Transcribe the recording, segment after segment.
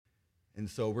And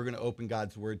so we're going to open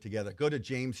God's Word together. Go to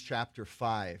James chapter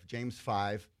 5. James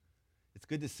 5. It's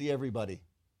good to see everybody.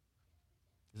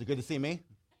 Is it good to see me?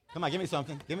 Come on, give me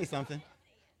something. Give me something.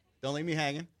 Don't leave me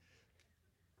hanging.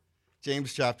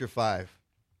 James chapter 5.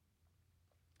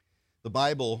 The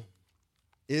Bible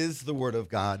is the Word of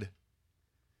God.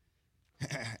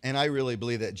 And I really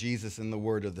believe that Jesus and the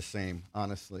Word are the same,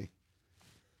 honestly.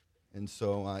 And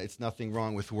so it's nothing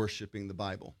wrong with worshiping the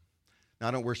Bible. Now,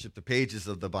 I don't worship the pages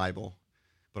of the Bible,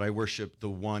 but I worship the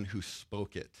one who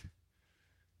spoke it.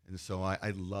 And so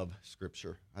I love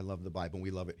Scripture. I love the Bible, and we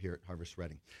love it here at Harvest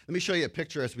Reading. Let me show you a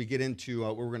picture as we get into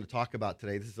what we're going to talk about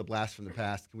today. This is a blast from the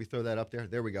past. Can we throw that up there?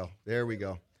 There we go. There we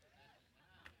go.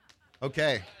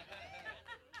 Okay.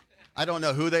 I don't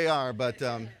know who they are, but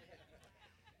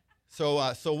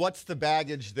so what's the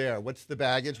baggage there? What's the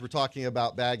baggage? We're talking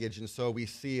about baggage, and so we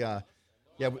see, we're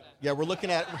looking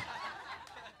at.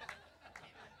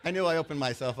 I knew I opened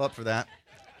myself up for that.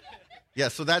 Yeah,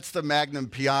 so that's the Magnum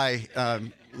PI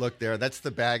look there. That's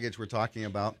the baggage we're talking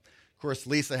about. Of course,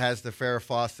 Lisa has the Farrah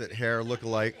Fawcett hair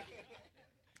look-alike.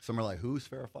 Some are like, who's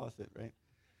Farrah Fawcett, right?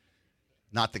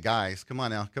 Not the guys. Come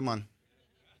on now, come on.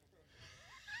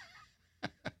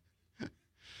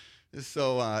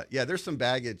 So, there's some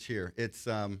baggage here. It's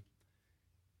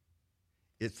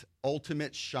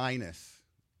Ultimate Shyness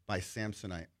by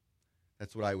Samsonite.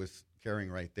 That's what I was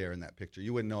carrying right there in that picture.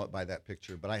 You wouldn't know it by that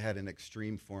picture, but I had an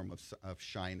extreme form of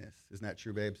shyness. Isn't that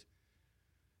true, babes?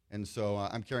 And so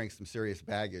I'm carrying some serious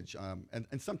baggage.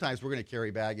 And sometimes we're going to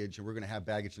carry baggage, and we're going to have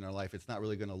baggage in our life. It's not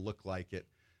really going to look like it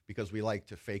because we like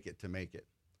to fake it to make it.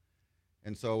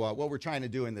 And so what we're trying to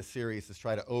do in this series is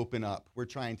try to open up. We're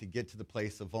trying to get to the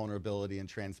place of vulnerability and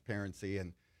transparency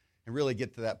and really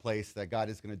get to that place that God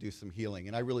is going to do some healing.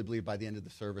 And I really believe by the end of the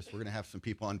service, we're going to have some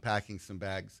people unpacking some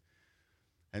bags.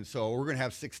 And so we're going to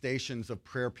have 6 stations of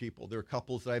prayer people. There are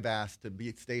couples that I've asked to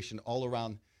be stationed all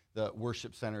around the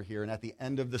worship center here. And at the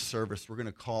end of the service, we're going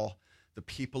to call the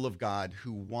people of God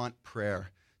who want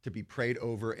prayer to be prayed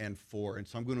over and for. And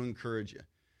so I'm going to encourage you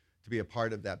to be a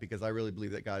part of that because I really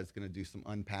believe that God is going to do some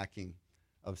unpacking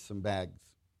of some bags.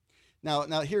 Now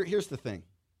here's the thing.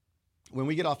 When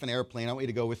we get off an airplane, I want you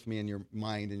to go with me in your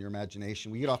mind and your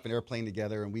imagination. We get off an airplane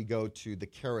together and we go to the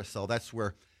carousel. That's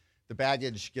where the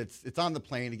baggage it's on the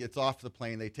plane, it gets off the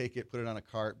plane, they take it, put it on a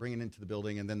cart, bring it into the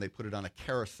building, and then they put it on a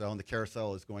carousel, and the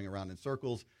carousel is going around in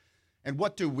circles. And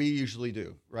what do we usually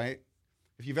do, right?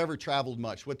 If you've ever traveled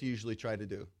much, what do you usually try to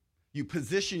do? You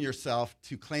position yourself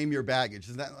to claim your baggage.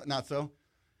 Is that not so?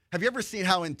 Have you ever seen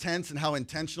how intense and how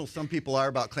intentional some people are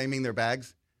about claiming their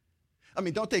bags? I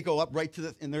mean, don't they go up right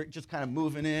to and they're just kind of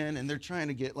moving in, and they're trying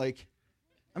to get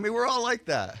we're all like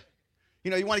that. You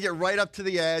know, you want to get right up to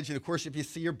the edge, and of course, if you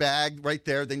see your bag right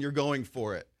there, then you're going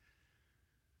for it.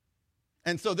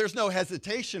 And so there's no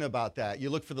hesitation about that. You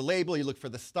look for the label, you look for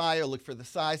the style, look for the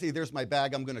size. Hey, there's my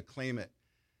bag, I'm going to claim it.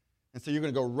 And so you're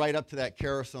going to go right up to that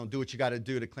carousel and do what you got to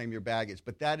do to claim your baggage.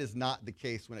 But that is not the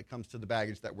case when it comes to the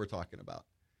baggage that we're talking about.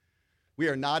 We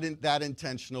are not that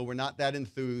intentional. We're not that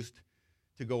enthused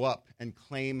to go up and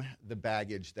claim the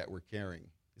baggage that we're carrying.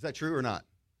 Is that true or not?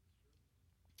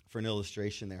 For an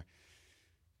illustration there.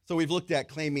 So we've looked at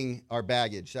claiming our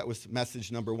baggage. That was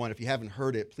message number 1. If you haven't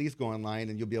heard it, please go online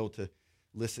and you'll be able to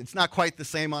listen. It's not quite the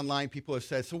same online. People have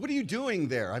said, so what are you doing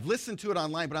there? I've listened to it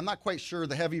online, but I'm not quite sure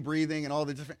the heavy breathing and all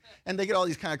the different, and they get all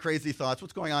these kind of crazy thoughts.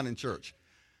 What's going on in church?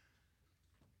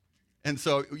 And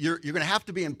so you're going to have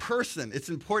to be in person. It's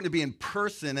important to be in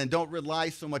person and don't rely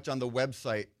so much on the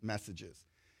website messages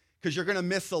because you're going to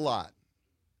miss a lot.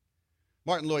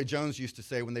 Martin Lloyd-Jones used to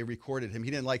say when they recorded him, he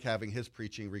didn't like having his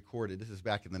preaching recorded. This is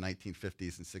back in the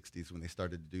 1950s and 60s when they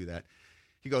started to do that.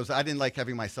 He goes, I didn't like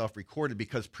having myself recorded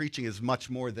because preaching is much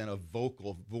more than a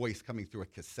vocal voice coming through a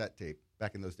cassette tape.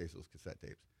 Back in those days, it was cassette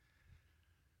tapes.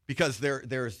 Because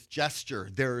there's gesture.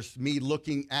 There's me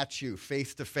looking at you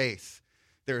face to face.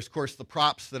 There's, of course, the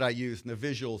props that I use and the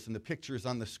visuals and the pictures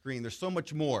on the screen. There's so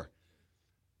much more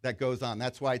that goes on.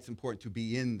 That's why it's important to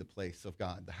be in the place of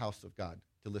God, the house of God,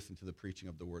 to listen to the preaching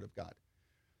of the Word of God.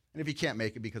 And if you can't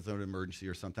make it because of an emergency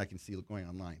or something, I can see it going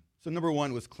online. So number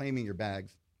 1 was claiming your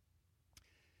bags.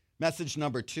 Message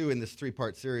number 2 in this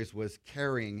 3-part series was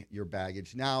carrying your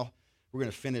baggage. Now we're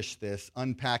going to finish this,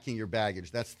 unpacking your baggage.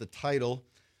 That's the title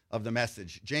of the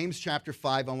message. James chapter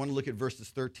 5, I want to look at verses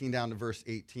 13 down to verse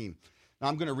 18. Now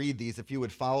I'm going to read these if you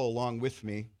would follow along with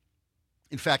me.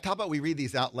 In fact, how about we read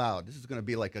these out loud? This is going to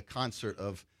be like a concert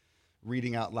of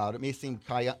reading out loud. It may seem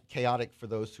chaotic for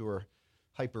those who are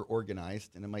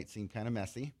hyper-organized, and it might seem kind of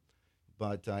messy,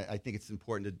 but I think it's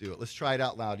important to do it. Let's try it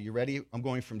out loud. Are you ready? I'm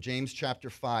going from James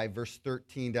chapter 5, verse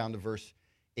 13 down to verse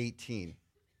 18.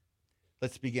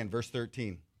 Let's begin. Verse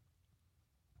 13.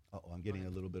 Uh-oh, I'm getting a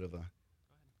little bit of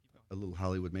a little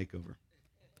Hollywood makeover.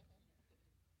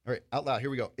 All right, out loud, here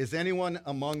we go. Is anyone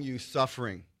among you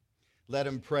suffering? Let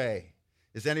him pray.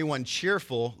 Is anyone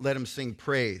cheerful? Let him sing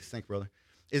praise. Thank you, brother.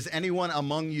 Is anyone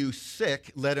among you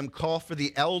sick? Let him call for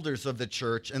the elders of the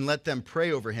church and let them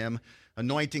pray over him,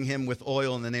 anointing him with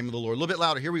oil in the name of the Lord. A little bit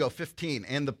louder. Here we go. 15.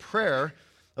 And the prayer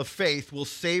of faith will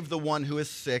save the one who is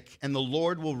sick, and the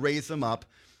Lord will raise him up.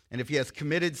 And if he has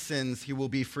committed sins, he will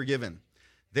be forgiven.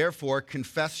 Therefore,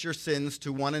 confess your sins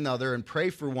to one another and pray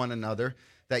for one another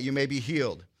that you may be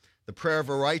healed. The prayer of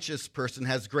a righteous person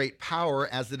has great power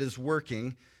as it is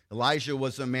working. Elijah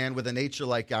was a man with a nature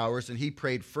like ours, and he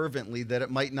prayed fervently that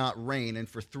it might not rain. And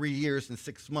for 3 years and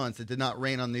 6 months it did not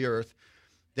rain on the earth.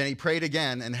 Then he prayed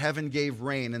again, and heaven gave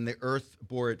rain, and the earth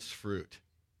bore its fruit.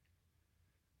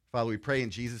 Father, we pray in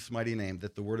Jesus' mighty name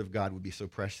that the word of God would be so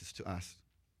precious to us.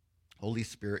 Holy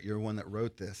Spirit, you're the one that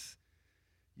wrote this.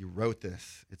 You wrote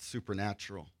this. It's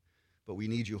supernatural. But we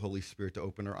need you, Holy Spirit, to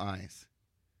open our eyes.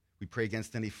 We pray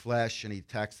against any flesh, any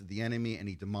attacks of the enemy,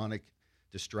 any demonic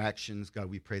distractions. God,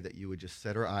 we pray that you would just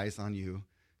set our eyes on you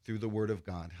through the word of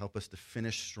God. Help us to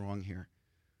finish strong here.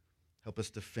 Help us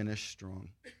to finish strong.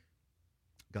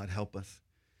 God, help us.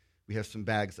 We have some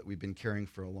bags that we've been carrying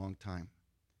for a long time.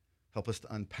 Help us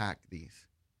to unpack these.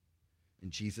 In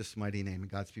Jesus' mighty name. And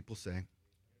God's people say,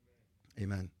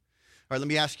 amen. All right, let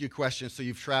me ask you a question. So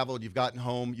you've traveled, you've gotten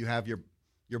home, you have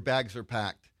your bags are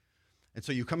packed. And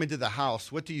so you come into the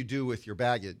house. What do you do with your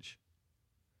baggage?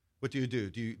 What do?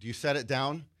 Do you set it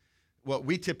down? What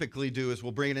we typically do is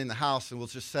we'll bring it in the house and we'll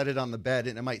just set it on the bed,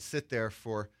 and it might sit there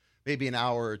for maybe an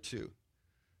hour or two.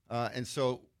 And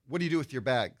so what do you do with your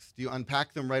bags? Do you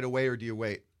unpack them right away or do you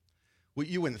wait? Well,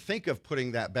 you wouldn't think of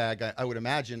putting that bag, I would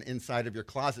imagine, inside of your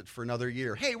closet for another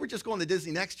year. Hey, we're just going to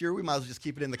Disney next year. We might as well just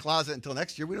keep it in the closet until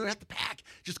next year. We don't have to pack.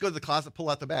 Just go to the closet, pull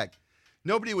out the bag.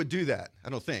 Nobody would do that, I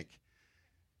don't think.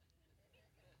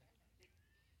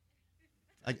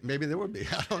 Maybe there would be.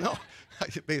 I don't know,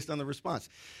 based on the response.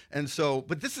 And so,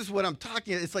 but this is what I'm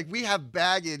talking about. It's like we have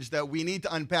baggage that we need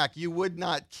to unpack. You would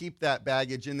not keep that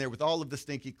baggage in there with all of the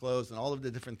stinky clothes and all of the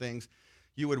different things.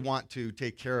 You would want to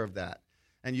take care of that.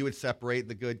 And you would separate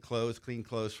the good clothes, clean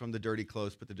clothes from the dirty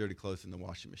clothes, put the dirty clothes in the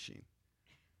washing machine.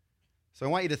 So I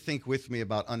want you to think with me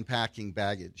about unpacking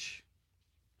baggage.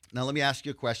 Now, let me ask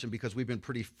you a question, because we've been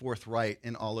pretty forthright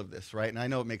in all of this, right? And I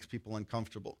know it makes people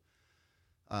uncomfortable.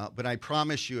 But I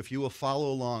promise you, if you will follow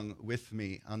along with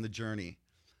me on the journey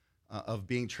of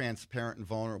being transparent and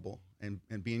vulnerable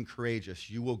and being courageous,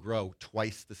 you will grow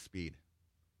twice the speed.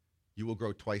 You will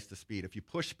grow twice the speed. If you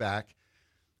push back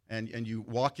and you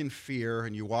walk in fear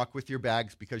and you walk with your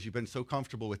bags because you've been so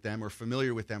comfortable with them or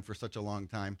familiar with them for such a long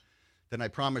time, then I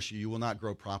promise you, you will not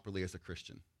grow properly as a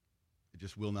Christian. It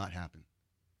just will not happen.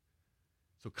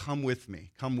 So come with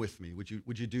me. Come with me. Would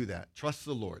you do that? Trust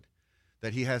the Lord.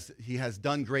 That he has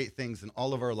done great things in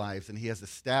all of our lives, and he has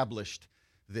established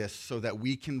this so that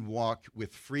we can walk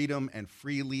with freedom and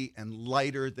freely and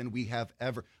lighter than we have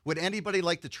ever. Would anybody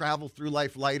like to travel through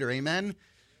life lighter? Amen?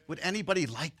 Would anybody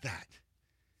like that?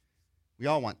 We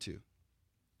all want to.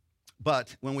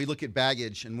 But when we look at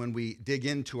baggage and when we dig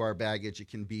into our baggage, it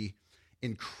can be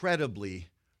incredibly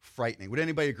frightening. Would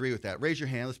anybody agree with that? Raise your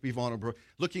hand. Let's be vulnerable.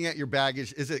 Looking at your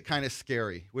baggage, is it kind of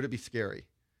scary? Would it be scary?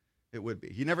 It would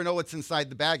be. You never know what's inside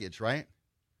the baggage, right?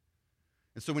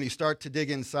 And so when you start to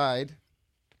dig inside,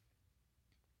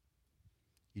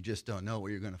 you just don't know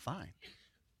what you're going to find.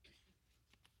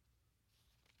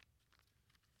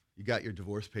 You got your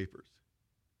divorce papers.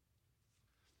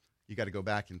 You got to go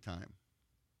back in time.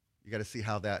 You got to see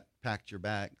how that packed your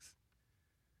bags.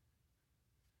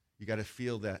 You got to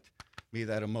feel that, maybe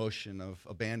that emotion of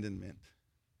abandonment.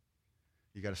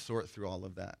 You got to sort through all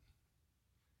of that.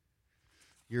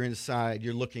 You're inside,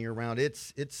 you're looking around.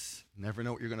 It's never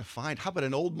know what you're going to find. How about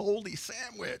an old moldy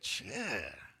sandwich? Yeah.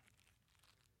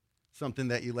 Something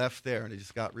that you left there and it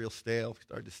just got real stale,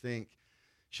 started to stink.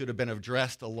 Should have been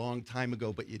addressed a long time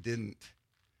ago, but you didn't.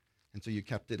 And so you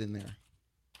kept it in there.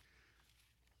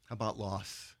 How about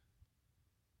loss?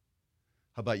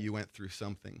 How about you went through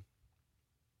something?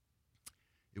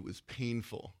 It was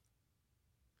painful,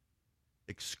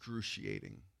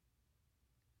 excruciating.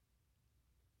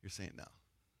 You're saying no.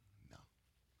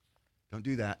 Don't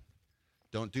do that.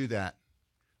 Don't do that.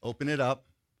 Open it up.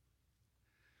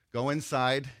 Go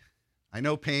inside. I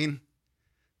know pain.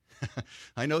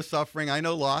 I know suffering. I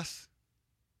know loss.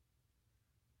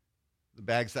 The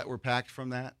bags that were packed from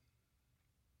that,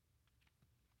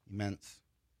 immense.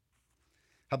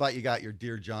 How about you got your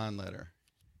Dear John letter?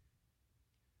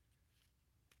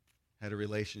 had a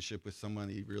relationship with someone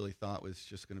that you really thought was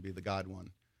just going to be the God one.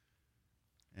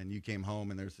 And you came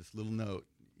home and there's this little note.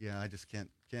 Yeah, I just can't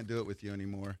do it with you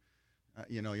anymore.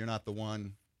 You're not the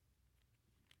one.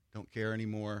 Don't care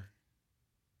anymore.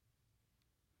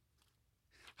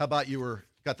 How about you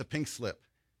got the pink slip,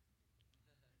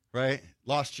 right?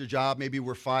 Lost your job, maybe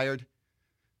were fired.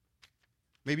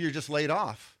 Maybe you're just laid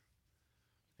off.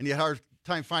 And you had a hard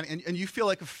time finding, and you feel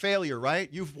like a failure, right?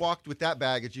 You've walked with that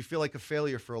baggage. You feel like a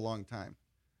failure for a long time.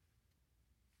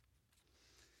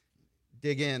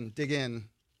 Dig in.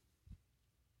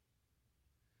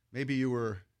 Maybe you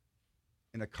were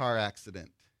in a car accident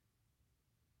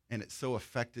and it so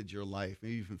affected your life,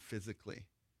 maybe even physically,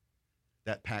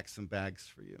 that packed some bags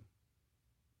for you.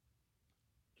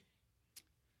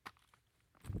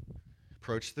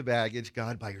 Approach the baggage,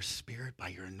 God, by your Spirit, by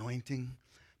your anointing,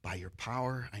 by your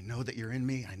power. I know that you're in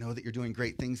me. I know that you're doing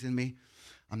great things in me.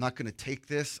 I'm not going to take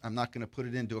this. I'm not going to put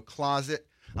it into a closet.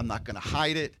 I'm not going to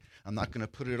hide it. I'm not going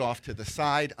to put it off to the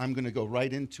side. I'm going to go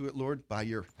right into it, Lord, by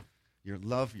your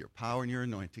love, your power, and your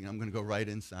anointing. I'm going to go right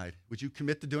inside. Would you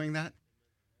commit to doing that?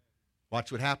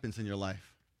 Watch what happens in your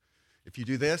life. If you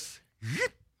do this,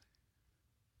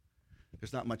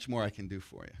 there's not much more I can do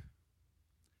for you.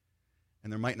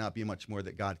 And there might not be much more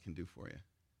that God can do for you.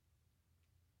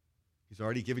 He's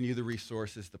already given you the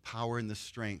resources, the power, and the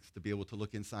strength to be able to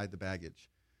look inside the baggage.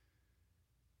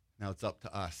 Now it's up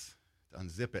to us to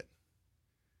unzip it,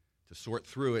 to sort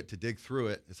through it, to dig through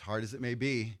it, as hard as it may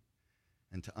be,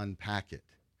 and to unpack it.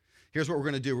 Here's what we're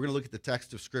going to do. We're going to look at the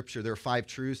text of Scripture. There are 5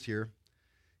 truths here.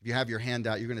 If you have your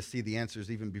handout, you're going to see the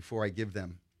answers even before I give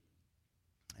them.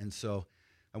 And so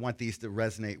I want these to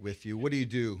resonate with you. What do you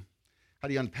do? How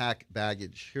do you unpack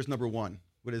baggage? Here's number 1.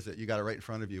 What is it? You got it right in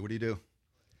front of you. What do?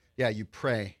 Yeah, you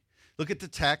pray. Look at the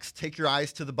text. Take your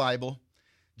eyes to the Bible.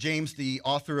 James, the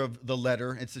author of the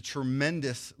letter, it's a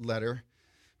tremendous letter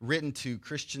written to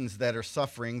Christians that are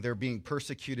suffering. They're being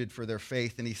persecuted for their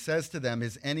faith. And he says to them,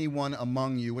 is anyone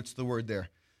among you, what's the word there?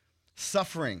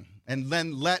 Suffering. And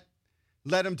then let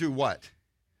them do what?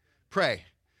 Pray.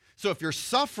 So if you're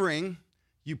suffering,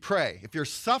 you pray. If you're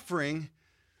suffering,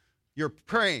 you're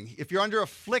praying. If you're under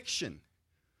affliction,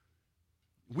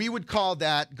 we would call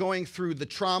that going through the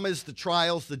traumas, the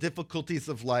trials, the difficulties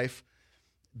of life.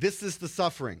 This is the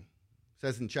suffering. It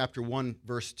says in chapter 1,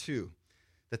 verse 2,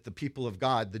 that the people of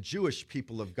God, the Jewish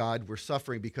people of God, were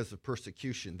suffering because of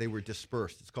persecution. They were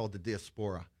dispersed. It's called the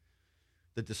diaspora,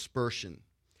 the dispersion.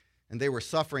 And they were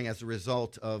suffering as a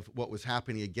result of what was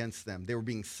happening against them. They were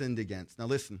being sinned against. Now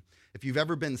listen, if you've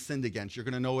ever been sinned against, you're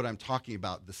going to know what I'm talking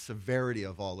about, the severity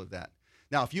of all of that.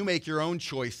 Now, if you make your own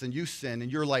choice and you sin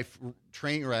and your life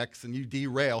train wrecks and you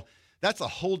derail, that's a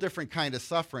whole different kind of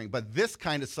suffering. But this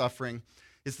kind of suffering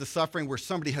is the suffering where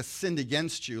somebody has sinned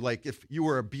against you, like if you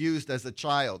were abused as a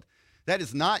child. That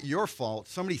is not your fault.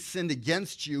 Somebody sinned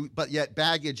against you, but yet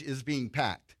baggage is being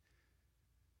packed.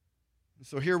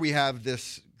 So here we have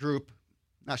this group,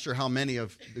 not sure how many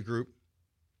of the group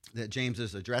that James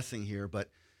is addressing here, but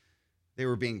they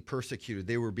were being persecuted.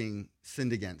 They were being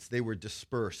sinned against. They were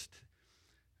dispersed.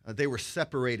 They were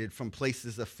separated from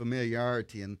places of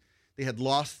familiarity, and they had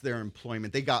lost their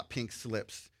employment. They got pink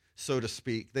slips, so to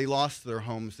speak. They lost their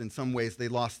homes. In some ways, they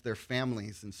lost their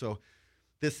families. And so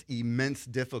this immense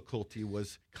difficulty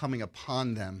was coming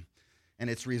upon them,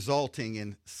 and it's resulting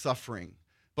in suffering.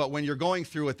 But when you're going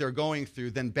through what they're going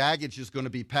through, then baggage is going to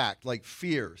be packed, like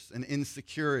fears and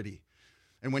insecurity.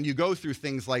 And when you go through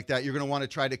things like that, you're going to want to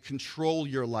try to control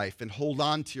your life and hold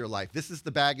on to your life. This is the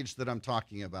baggage that I'm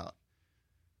talking about.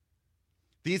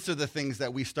 These are the things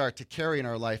that we start to carry in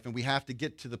our life, and we have to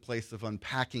get to the place of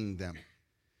unpacking them,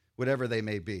 whatever they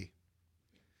may be.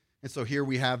 And so here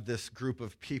we have this group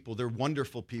of people. They're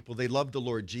wonderful people. They love the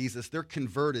Lord Jesus. They're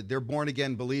converted. They're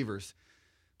born-again believers,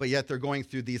 but yet they're going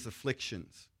through these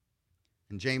afflictions.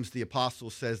 And James the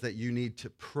Apostle says that you need to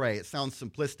pray. It sounds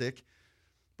simplistic,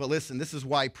 but listen, this is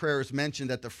why prayer is mentioned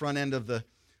at the front end of the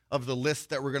list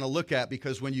that we're going to look at,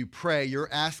 because when you pray,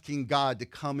 you're asking God to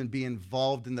come and be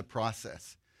involved in the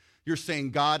process. You're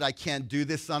saying, God, I can't do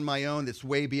this on my own. It's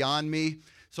way beyond me.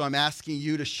 So I'm asking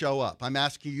you to show up. I'm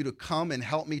asking you to come and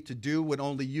help me to do what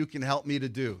only you can help me to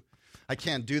do. I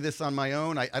can't do this on my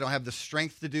own. I don't have the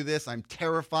strength to do this. I'm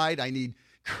terrified. I need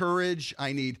courage.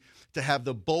 I need to have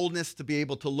the boldness to be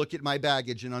able to look at my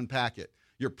baggage and unpack it.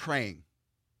 You're praying.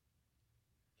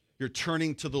 You're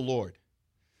turning to the Lord.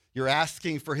 You're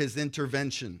asking for his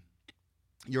intervention.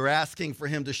 You're asking for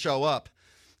him to show up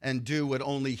and do what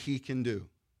only he can do.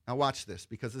 Now watch this,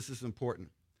 because this is important.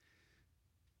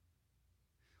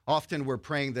 Often we're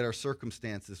praying that our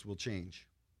circumstances will change.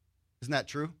 Isn't that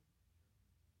true?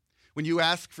 When you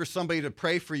ask for somebody to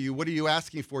pray for you, what are you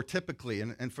asking for typically?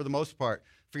 And for the most part,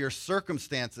 for your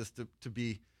circumstances to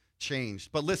be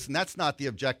changed. But listen, that's not the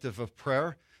objective of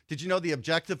prayer. Did you know the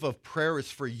objective of prayer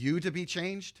is for you to be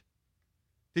changed?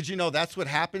 Did you know that's what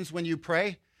happens when you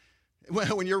pray?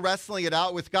 When you're wrestling it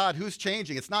out with God, who's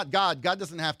changing? It's not God. God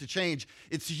doesn't have to change.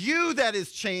 It's you that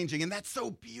is changing, and that's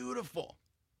so beautiful.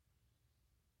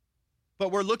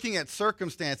 But we're looking at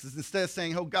circumstances instead of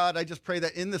saying, oh, God, I just pray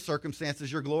that in the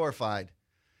circumstances you're glorified.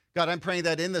 God, I'm praying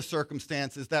that in the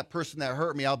circumstances, that person that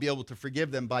hurt me, I'll be able to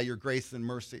forgive them by your grace and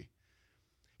mercy.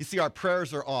 You see, our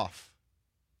prayers are off.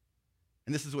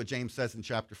 And this is what James says in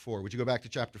chapter 4. Would you go back to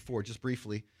chapter 4 just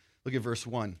briefly? Look at verse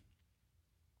 1.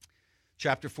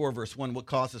 Chapter 4, verse 1, what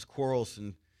causes quarrels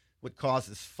and what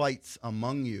causes fights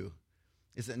among you?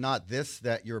 Is it not this,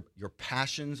 that your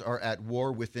passions are at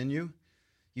war within you?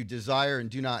 You desire and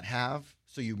do not have,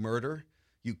 so you murder.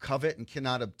 You covet and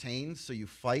cannot obtain, so you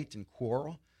fight and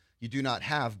quarrel. You do not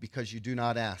have because you do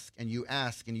not ask. And you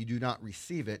ask and you do not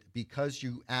receive it because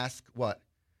you ask what?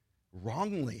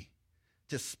 Wrongly.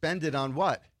 To spend it on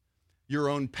what? Your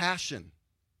own passion.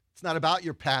 It's not about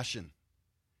your passion.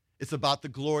 It's about the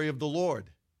glory of the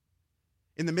Lord.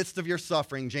 In the midst of your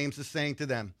suffering, James is saying to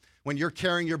them, when you're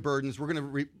carrying your burdens, we're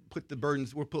going to put the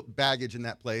burdens, we'll put baggage in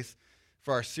that place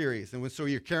for our series. And so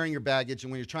you're carrying your baggage,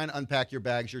 and when you're trying to unpack your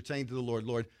bags, you're saying to the Lord,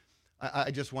 Lord, I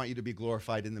just want you to be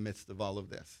glorified in the midst of all of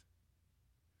this.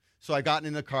 So I got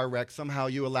in a car wreck. Somehow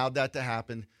you allowed that to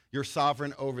happen. You're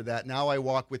sovereign over that. Now I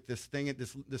walk with this thing,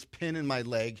 this pin in my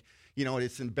leg. You know,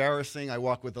 it's embarrassing. I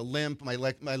walk with a limp. My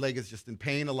leg is just in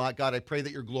pain a lot. God, I pray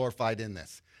that you're glorified in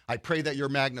this. I pray that you're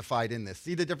magnified in this.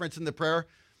 See the difference in the prayer?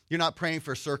 You're not praying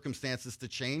for circumstances to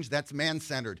change. That's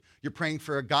man-centered. You're praying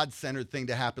for a God-centered thing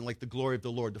to happen, like the glory of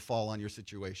the Lord to fall on your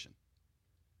situation.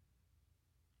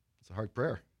 It's a hard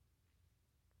prayer.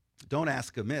 Don't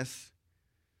ask amiss.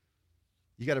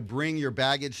 You got to bring your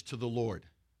baggage to the Lord.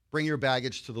 Bring your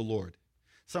baggage to the Lord.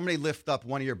 Somebody lift up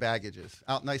one of your baggages,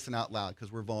 out nice and out loud,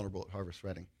 because we're vulnerable at Harvest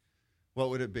Reading. What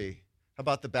would it be? How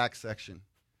about the back section?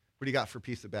 What do you got for a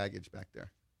piece of baggage back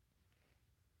there?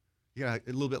 You got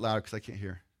a little bit louder because I can't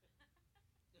hear.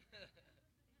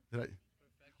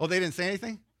 Oh, they didn't say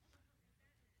anything?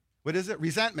 What is it?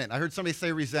 Resentment. I heard somebody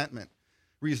say resentment.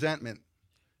 Resentment.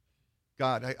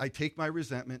 God, I take my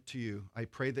resentment to you. I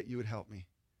pray that you would help me.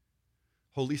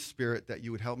 Holy Spirit, that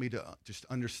you would help me to just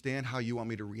understand how you want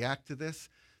me to react to this.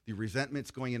 The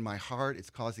resentment's going in my heart. It's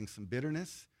causing some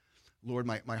bitterness. Lord,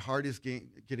 my heart is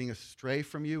getting astray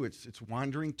from you. It's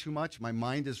wandering too much. My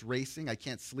mind is racing. I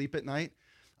can't sleep at night.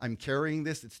 I'm carrying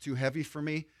this. It's too heavy for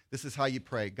me. This is how you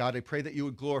pray. God, I pray that you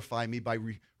would glorify me by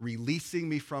releasing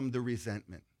me from the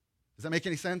resentment. Does that make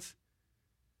any sense?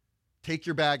 Take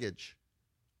your baggage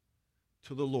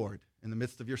to the Lord in the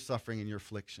midst of your suffering and your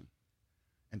affliction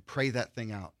and pray that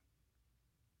thing out.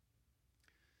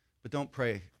 But don't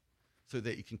pray so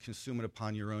that you can consume it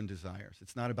upon your own desires.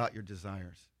 It's not about your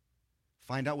desires.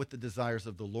 Find out what the desires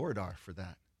of the Lord are for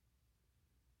that.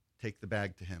 Take the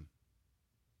bag to him.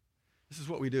 This is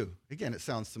what we do. Again, it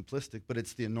sounds simplistic, but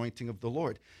it's the anointing of the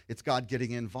Lord. It's God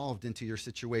getting involved into your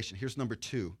situation. Here's number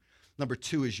 2. Number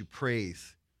 2 is you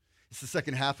praise. It's the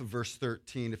second half of verse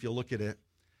 13. If you'll look at it,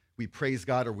 we praise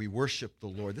God or we worship the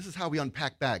Lord. This is how we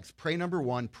unpack bags. Pray number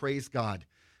 1, praise God.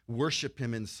 Worship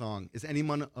him in song. Is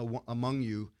anyone among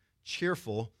you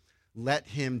cheerful? Let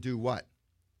him do what?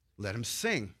 Let him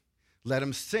sing. Let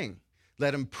him sing.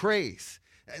 Let him praise.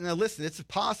 And now listen, it's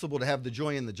possible to have the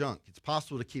joy in the junk. It's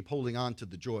possible to keep holding on to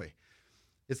the joy.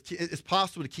 It's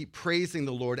possible to keep praising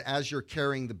the Lord as you're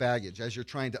carrying the baggage, as you're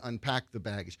trying to unpack the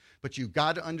baggage. But you've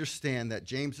got to understand that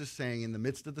James is saying in the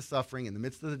midst of the suffering, in the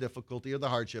midst of the difficulty or the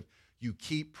hardship, you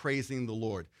keep praising the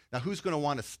Lord. Now, who's going to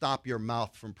want to stop your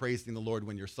mouth from praising the Lord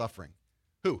when you're suffering?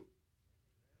 Who?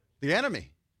 The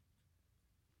enemy.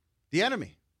 The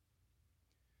enemy.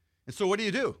 And so what do?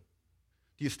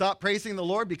 Do you stop praising the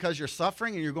Lord because you're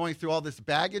suffering and you're going through all this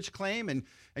baggage claim and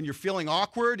you're feeling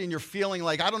awkward and you're feeling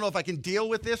like, I don't know if I can deal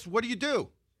with this? What do?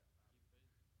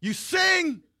 You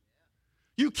sing.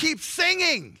 You keep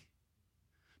singing.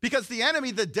 Because the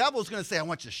enemy, the devil, is going to say, I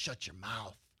want you to shut your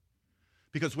mouth.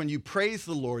 Because when you praise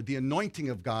the Lord, the anointing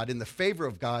of God and the favor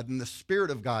of God and the Spirit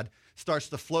of God starts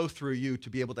to flow through you to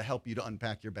be able to help you to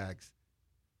unpack your bags.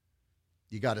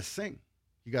 You got to sing.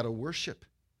 You got to worship.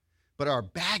 But our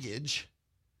baggage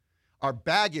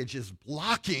is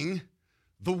blocking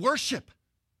the worship.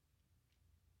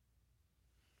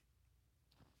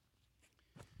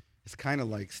 It's kind of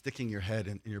like sticking your head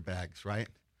in your bags, right?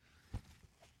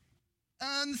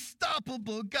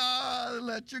 Unstoppable God,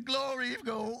 let your glory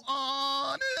go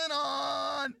on and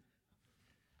on.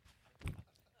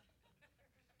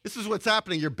 This is what's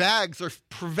happening. Your bags are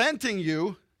preventing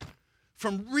you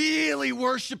from really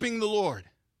worshiping the Lord.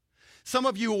 Some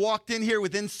of you walked in here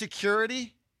with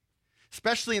insecurity,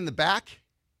 especially in the back.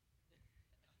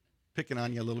 Picking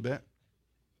on you a little bit.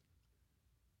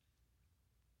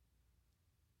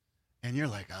 And you're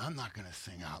like, I'm not going to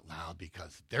sing out loud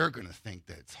because they're going to think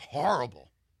that it's horrible.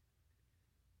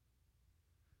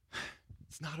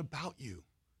 It's not about you.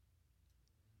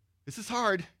 This is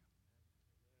hard.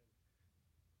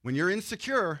 When you're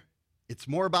insecure, it's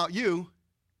more about you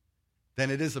than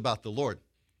it is about the Lord.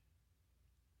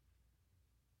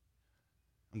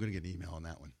 I'm going to get an email on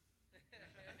that one.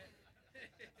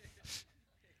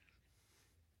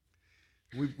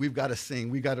 We've got to sing.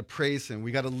 We've got to praise him.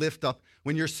 We've got to lift up.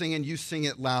 When you're singing, you sing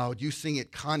it loud. You sing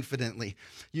it confidently.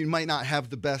 You might not have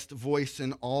the best voice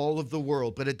in all of the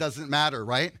world, but it doesn't matter,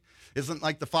 right? Isn't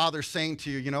like the Father saying to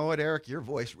you, you know what, Eric, your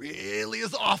voice really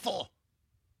is awful.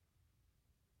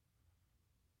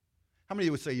 How many of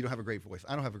you would say you don't have a great voice?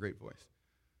 I don't have a great voice.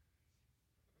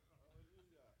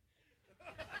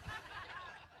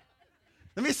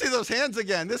 Let me see those hands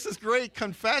again. This is great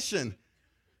confession.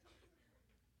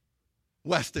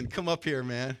 Weston, come up here,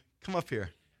 man. Come up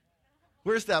here.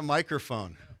 Where's that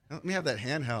microphone? Let me have that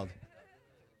handheld.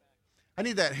 I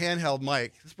need that handheld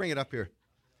mic. Let's bring it up here.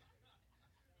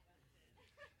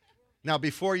 Now,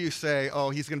 before you say, oh,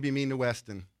 he's going to be mean to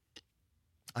Weston,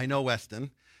 I know Weston.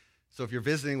 So if you're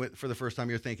visiting for the first time,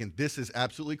 you're thinking, this is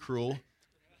absolutely cruel,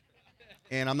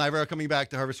 and I'm never coming back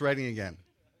to Harvest Reading again.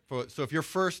 So if you're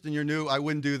first and you're new, I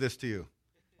wouldn't do this to you.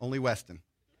 Only Weston.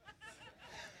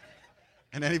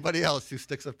 And anybody else who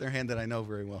sticks up their hand that I know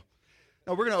very well.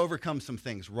 Now, we're going to overcome some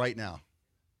things right now.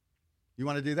 You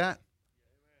want to do that?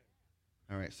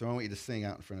 All right, so I want you to sing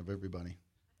out in front of everybody.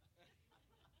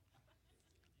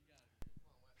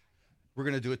 We're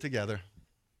going to do it together.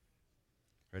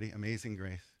 Ready? Amazing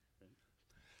Grace.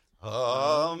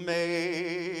 Amazing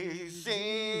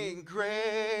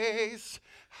Grace,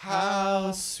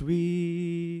 how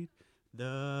sweet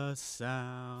the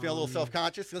sound. Feel a little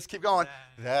self-conscious? Let's keep going.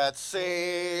 That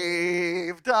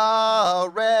saved a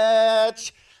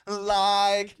wretch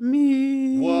like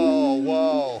me.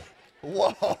 Whoa.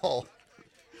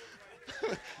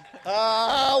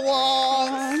 I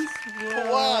once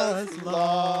was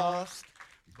lost,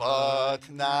 but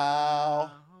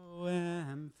now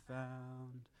am found.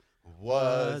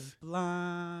 Was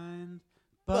blind,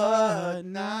 but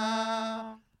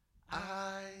now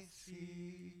I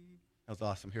see. That was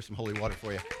awesome. Here's some holy water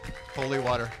for you. Holy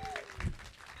water.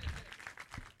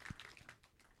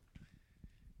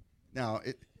 Now,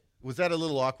 was that a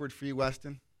little awkward for you,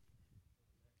 Weston?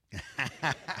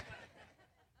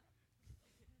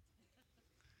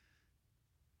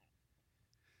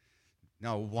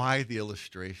 Now, why the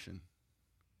illustration?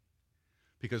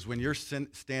 Because when you're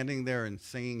standing there and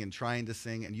singing and trying to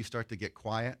sing and you start to get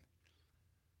quiet,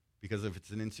 because if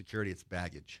it's an insecurity, it's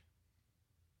baggage.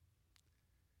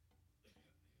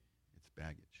 It's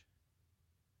baggage.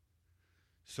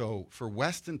 So for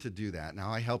Weston to do that, now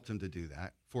I helped him to do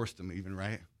that, forced him even,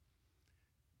 right?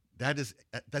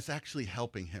 That's actually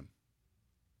helping him.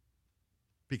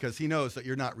 Because he knows that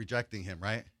you're not rejecting him,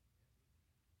 right?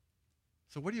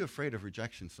 So what are you afraid of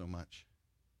rejection so much?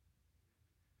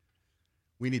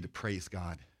 We need to praise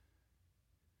God.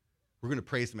 We're going to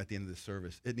praise him at the end of the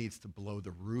service. It needs to blow the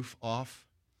roof off.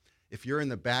 If you're in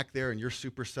the back there and you're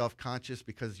super self-conscious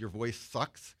because your voice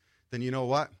sucks, then you know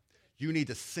what? You need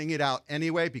to sing it out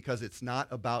anyway because it's not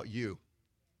about you.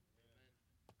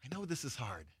 I know this is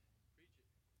hard.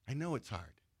 I know it's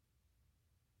hard.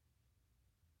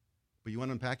 But you want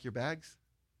to unpack your bags?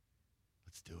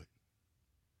 Let's do it.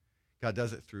 God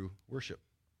does it through worship.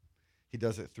 He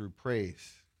does it through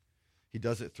praise. He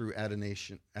does it through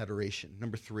adoration.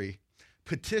 Number 3,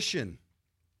 petition.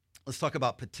 Let's talk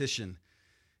about petition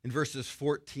in verses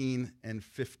 14 and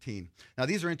 15. Now,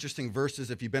 these are interesting verses.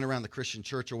 If you've been around the Christian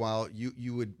church a while,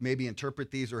 you would maybe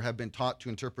interpret these or have been taught to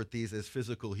interpret these as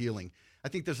physical healing. I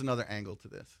think there's another angle to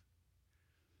this.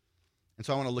 And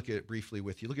so I want to look at it briefly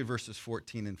with you. Look at verses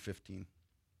 14 and 15.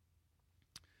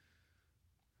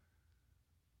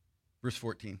 Verse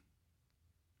 14.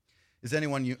 Is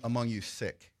anyone among you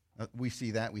sick? We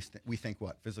see that. We think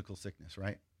what? Physical sickness,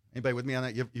 right? Anybody with me on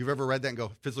that? You've ever read that and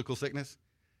go, physical sickness?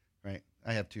 Right?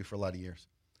 I have too for a lot of years.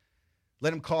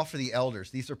 Let him call for the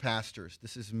elders. These are pastors.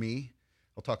 This is me.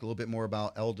 I'll talk a little bit more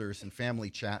about elders and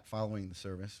family chat following the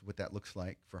service, what that looks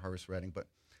like for Harvest Reading. But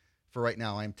for right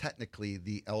now, I'm technically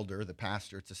the elder, the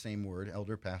pastor. It's the same word,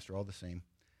 elder, pastor, all the same,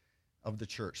 of the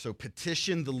church. So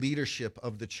petition the leadership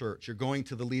of the church. You're going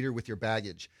to the leader with your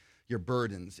baggage, your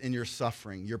burdens, and your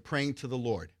suffering. You're praying to the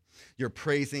Lord. You're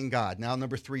praising God. Now,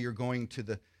 number 3, you're going to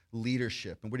the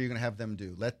leadership. And what are you going to have them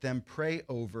do? Let them pray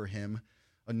over him,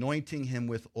 anointing him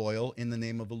with oil in the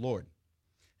name of the Lord.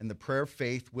 And the prayer of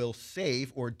faith will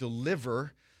save or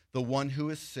deliver the one who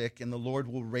is sick, and the Lord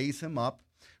will raise him up,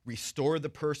 restore the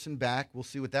person back. We'll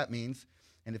see what that means.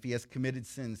 And if he has committed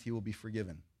sins, he will be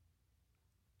forgiven.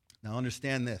 Now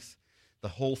understand this, the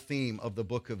whole theme of the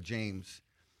book of James,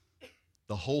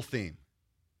 the whole theme,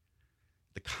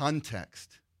 the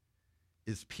context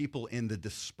is people in the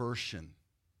dispersion,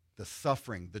 the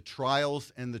suffering, the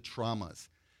trials and the traumas,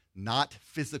 not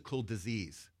physical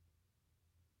disease.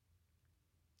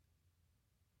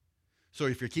 So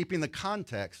if you're keeping the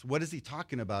context, what is he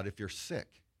talking about if you're sick?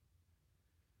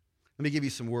 Let me give you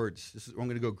some words. I'm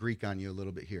going to go Greek on you a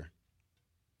little bit here.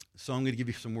 So I'm going to give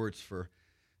you some words for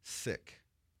sick.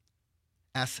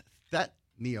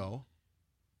 Astheneo,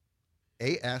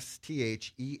 A-S-T-H-E-N-E-O,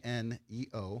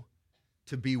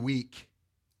 to be weak.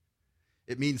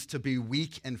 It means to be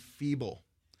weak and feeble.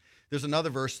 There's another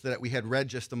verse that we had read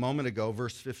just a moment ago,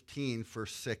 verse 15 for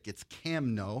sick. It's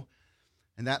kamno,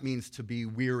 and that means to be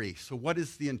weary. So what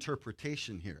is the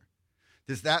interpretation here?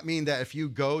 Does that mean that if you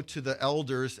go to the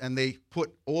elders and they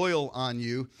put oil on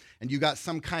you and you got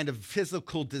some kind of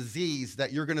physical disease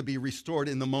that you're going to be restored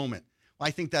in the moment? Well,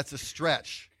 I think that's a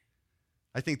stretch.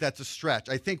 I think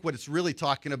what it's really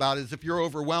talking about is if you're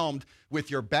overwhelmed with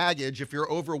your baggage, if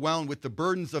you're overwhelmed with the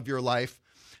burdens of your life,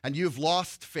 and you've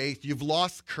lost faith, you've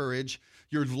lost courage,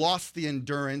 you've lost the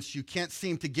endurance, you can't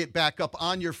seem to get back up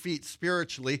on your feet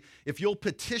spiritually, if you'll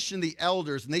petition the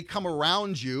elders and they come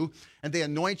around you and they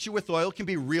anoint you with oil, it can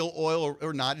be real oil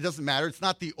or not, it doesn't matter, it's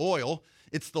not the oil,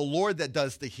 it's the Lord that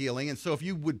does the healing. And so if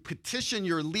you would petition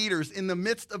your leaders in the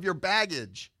midst of your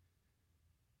baggage,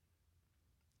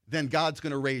 then God's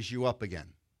going to raise you up again.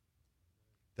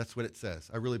 That's what it says.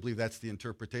 I really believe that's the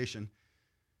interpretation.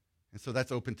 And so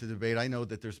that's open to debate. I know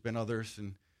that there's been others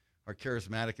and our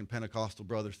charismatic and Pentecostal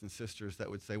brothers and sisters that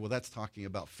would say, well, that's talking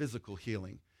about physical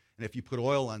healing. And if you put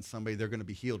oil on somebody, they're going to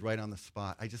be healed right on the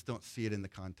spot. I just don't see it in the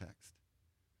context.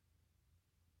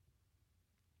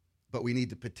 But we need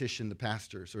to petition the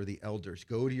pastors or the elders.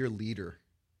 Go to your leader.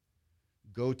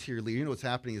 Go to your leader. You know what's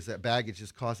happening is that baggage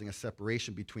is causing a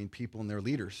separation between people and their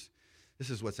leaders. This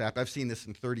is what's happened. I've seen this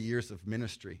in 30 years of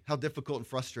ministry. How difficult and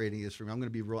frustrating it is for me. I'm going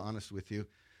to be real honest with you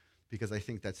because I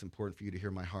think that's important for you to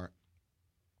hear my heart.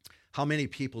 How many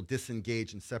people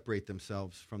disengage and separate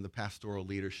themselves from the pastoral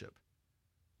leadership?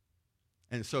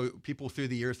 And so people through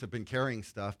the years have been carrying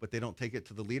stuff, but they don't take it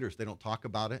to the leaders. They don't talk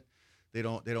about it. They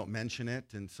don't mention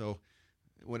it. And so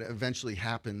what eventually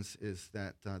happens is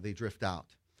that they drift out.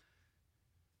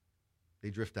 They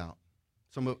drift out.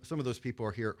 Some of those people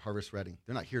are here at Harvest Reading.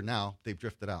 They're not here now. They've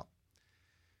drifted out.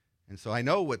 And so I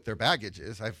know what their baggage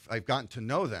is. I've gotten to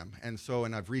know them. And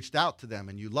I've reached out to them,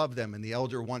 and you love them, and the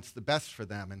elder wants the best for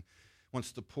them and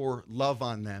wants to pour love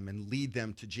on them and lead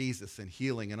them to Jesus and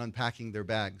healing and unpacking their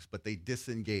bags, but they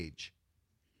disengage.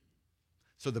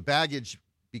 So the baggage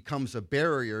becomes a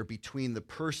barrier between the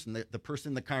person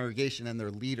in the congregation and their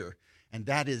leader, and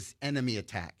that is enemy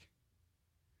attack.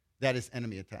 That is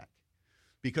enemy attack.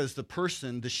 Because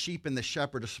the sheep and the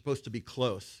shepherd are supposed to be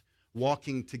close,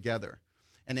 walking together.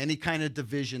 And any kind of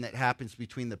division that happens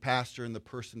between the pastor and the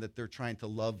person that they're trying to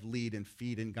love, lead, and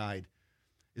feed and guide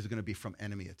is going to be from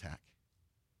enemy attack.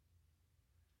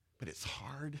 But it's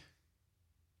hard.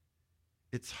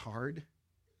 It's hard.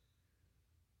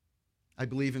 I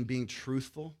believe in being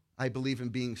truthful. I believe in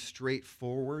being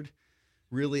straightforward,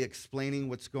 really explaining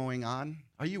what's going on.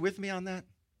 Are you with me on that?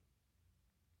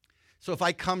 So if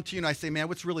I come to you and I say, man,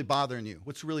 what's really bothering you?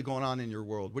 What's really going on in your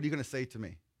world? What are you going to say to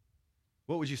me?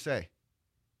 What would you say?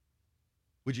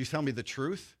 Would you tell me the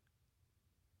truth?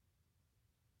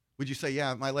 Would you say,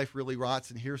 yeah, my life really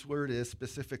rots, and here's where it is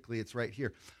specifically, it's right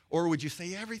here? Or would you say,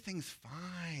 yeah, everything's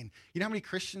fine? You know how many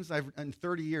Christians in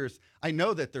 30 years, I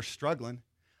know that they're struggling.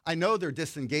 I know they're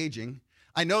disengaging.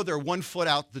 I know they're 1 foot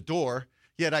out the door,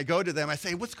 yet I go to them, I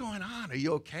say, what's going on? Are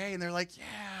you okay? And they're like, yeah,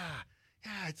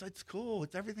 it's cool.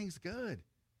 Everything's good.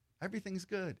 Everything's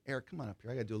good. Eric, come on up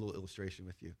here. I got to do a little illustration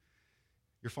with you.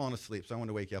 You're falling asleep, so I want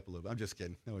to wake you up a little bit. I'm just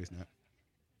kidding. No, he's not.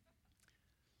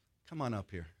 Come on up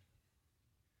here.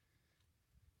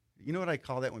 You know what I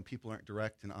call that when people aren't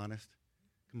direct and honest?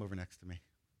 Come over next to me.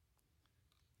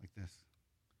 Like this.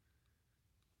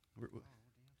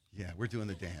 We're doing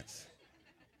the dance.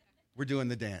 We're doing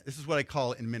the dance. This is what I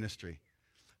call it in ministry.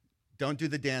 Don't do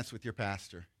the dance with your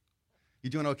pastor. You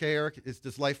doing okay, Eric?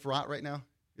 Does life rot right now?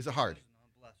 Is it hard?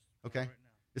 Okay.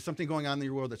 Is something going on in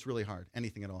your world that's really hard?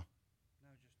 Anything at all? No,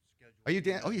 just schedule. Are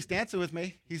you he's dancing with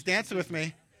me. He's dancing with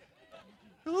me.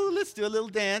 Ooh, let's do a little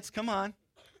dance. Come on.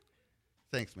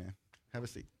 Thanks, man. Have a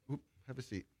seat. Have a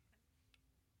seat.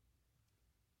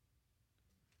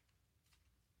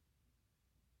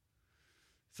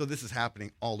 So this is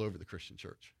happening all over the Christian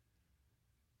church.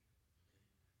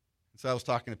 So I was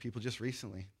talking to people just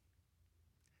recently.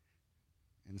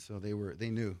 And so they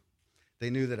knew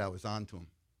that I was on to them.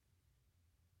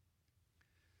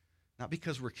 Not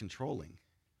because we're controlling,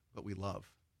 but we love.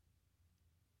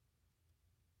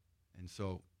 And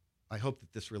so I hope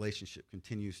that this relationship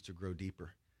continues to grow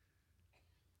deeper.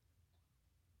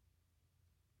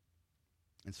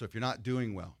 And so if you're not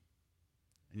doing well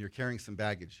and you're carrying some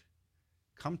baggage,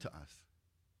 come to us.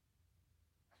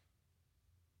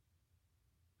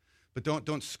 But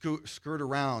don't skirt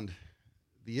around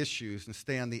the issues and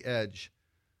stay on the edge,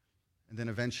 and then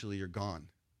eventually you're gone.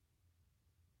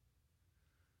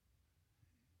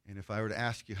 And if I were to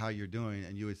ask you how you're doing,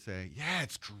 and you would say, yeah,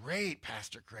 it's great,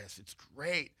 Pastor Chris, it's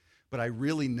great, but I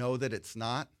really know that it's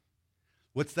not,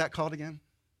 what's that called again?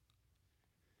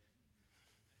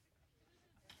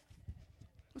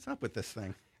 What's up with this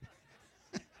thing?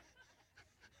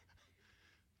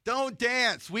 Don't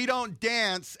dance. We don't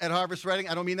dance at Harvest Reading.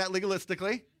 I don't mean that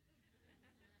legalistically.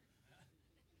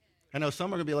 I know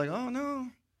some are going to be like, oh, no,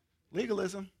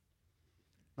 legalism.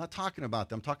 I'm not talking about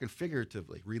that. I'm talking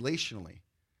figuratively, relationally.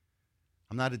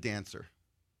 I'm not a dancer,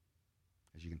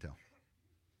 as you can tell.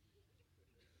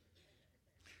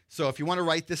 So if you want to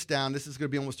write this down, this is going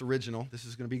to be almost original. This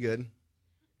is going to be good.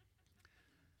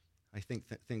 I think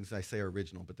things I say are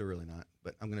original, but they're really not.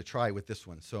 But I'm going to try with this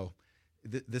one. So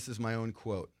this is my own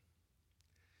quote.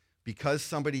 Because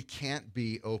somebody can't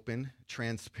be open,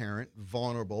 transparent,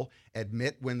 vulnerable,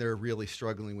 admit when they're really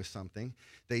struggling with something,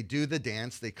 they do the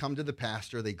dance, they come to the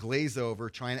pastor, they glaze over,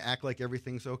 trying to act like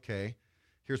everything's okay.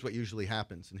 Here's what usually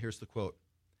happens, and here's the quote.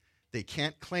 They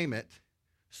can't claim it,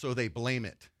 so they blame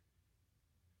it.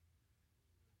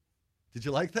 Did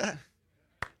you like that?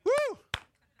 Woo!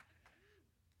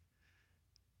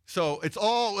 So it's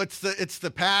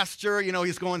the pastor,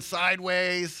 he's going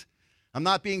sideways. I'm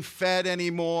not being fed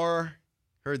anymore.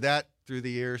 Heard that through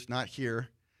the years, not here.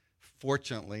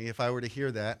 Fortunately, if I were to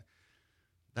hear that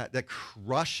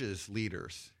crushes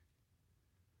leaders.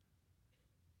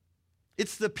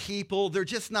 It's the people, they're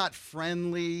just not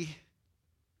friendly.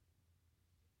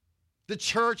 The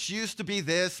church used to be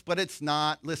this, but it's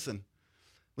not. Listen,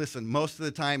 most of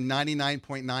the time,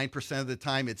 99.9% of the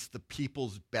time, it's the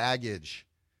people's baggage.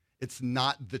 It's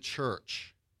not the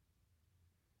church.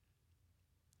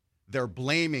 They're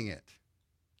blaming it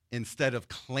instead of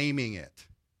claiming it.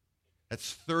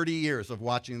 That's 30 years of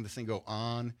watching this thing go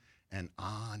on and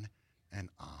on and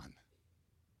on.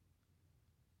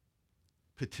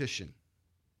 Petition.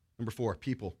 Number 4,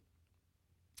 people.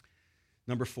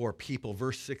 Number 4, people.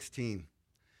 Verse 16.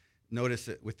 Notice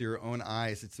it with your own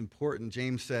eyes. It's important.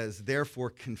 James says,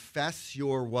 therefore confess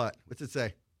your what? What's it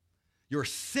say? Your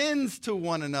sins to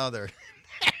one another.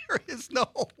 There is no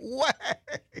way.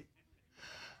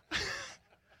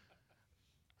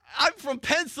 I'm from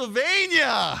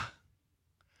Pennsylvania.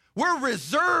 We're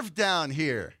reserved down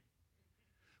here.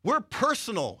 We're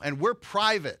personal and we're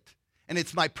private. And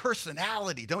it's my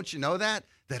personality. Don't you know that?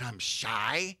 That I'm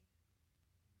shy.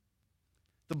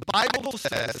 The Bible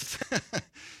says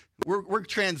we're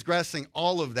transgressing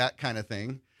all of that kind of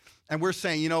thing. And we're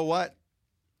saying, you know what?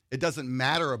 It doesn't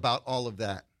matter about all of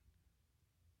that.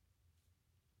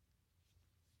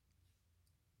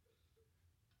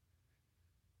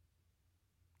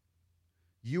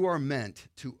 You are meant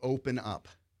to open up.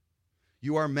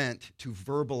 You are meant to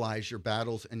verbalize your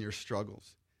battles and your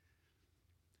struggles.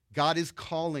 God is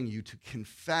calling you to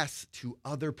confess to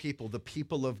other people, the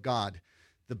people of God,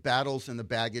 the battles and the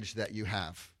baggage that you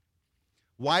have.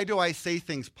 Why do I say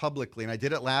things publicly? And I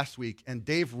did it last week, and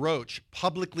Dave Roach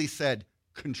publicly said,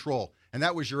 control. And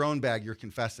that was your own bag you're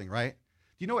confessing, right?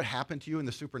 Do you know what happened to you in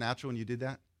the supernatural when you did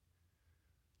that?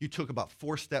 You took about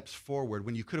 4 steps forward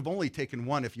when you could have only taken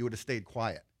 1 if you would have stayed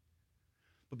quiet.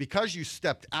 But because you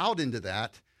stepped out into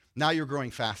that, now you're growing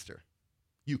faster.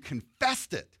 You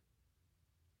confessed it.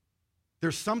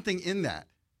 There's something in that.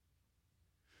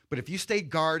 But if you stay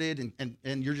guarded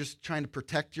and you're just trying to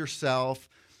protect yourself,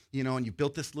 and you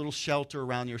built this little shelter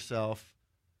around yourself,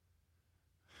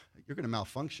 you're going to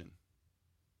malfunction.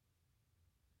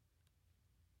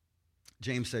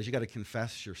 James says you got to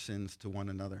confess your sins to one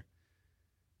another.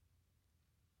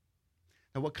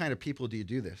 Now, what kind of people do you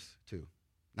do this to?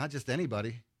 Not just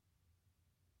anybody.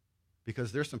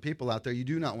 Because there's some people out there you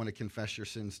do not want to confess your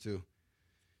sins to.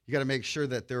 You got to make sure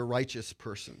that they're a righteous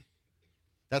person.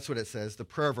 That's what it says, the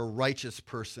prayer of a righteous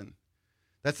person.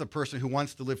 That's a person who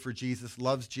wants to live for Jesus,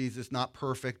 loves Jesus, not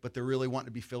perfect, but they're really wanting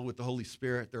to be filled with the Holy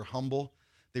Spirit. They're humble.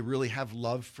 They really have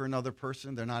love for another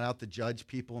person. They're not out to judge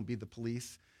people and be the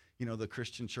police, the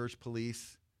Christian church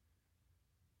police.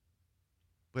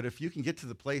 But if you can get to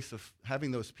the place of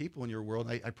having those people in your world,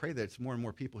 I pray that it's more and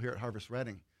more people here at Harvest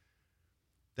Reading,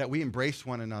 that we embrace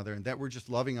one another and that we're just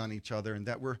loving on each other and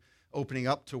that we're opening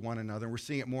up to one another. And we're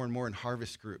seeing it more and more in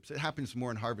harvest groups. It happens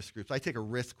more in harvest groups. I take a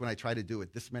risk when I try to do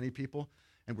it this many people,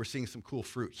 and we're seeing some cool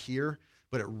fruit here,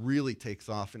 but it really takes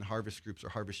off in harvest groups or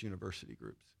harvest university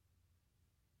groups,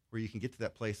 where you can get to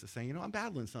that place of saying, I'm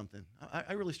battling something.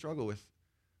 I really struggle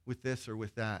with this or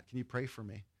with that. Can you pray for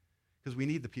me? Because we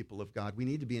need the people of God. We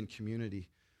need to be in community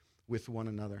with one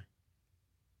another.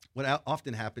 What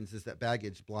often happens is that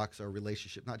baggage blocks our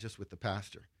relationship, not just with the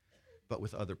pastor, but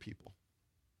with other people.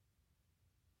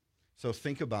 So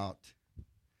think about,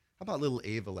 how about little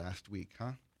Ava last week,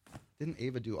 huh? Didn't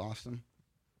Ava do awesome?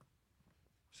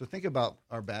 So think about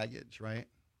our baggage, right?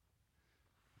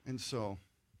 And so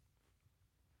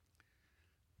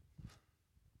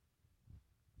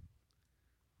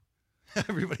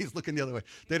everybody's looking the other way.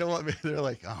 They don't want me. They're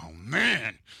like, oh,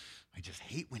 man, I just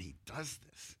hate when he does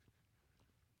this.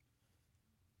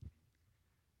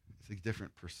 It's a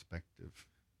different perspective.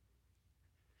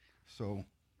 So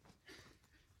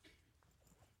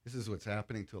this is what's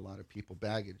happening to a lot of people,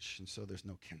 baggage, and so there's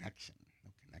no connection,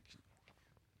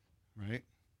 right?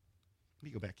 Let me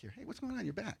go back here. Hey, what's going on in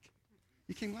your back?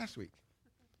 You came last week.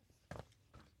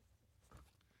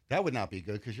 That would not be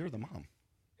good because you're the mom,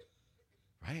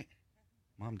 right?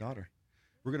 Mom, daughter.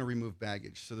 We're going to remove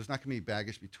baggage. So there's not going to be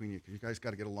baggage between you. You guys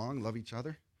got to get along, love each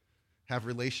other, have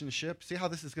relationships. See how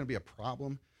this is going to be a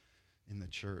problem in the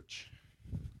church.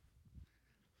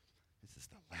 This is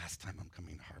the last time I'm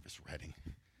coming to Harvest Reading.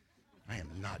 I am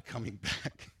not coming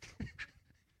back.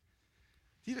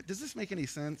 Does this make any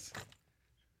sense?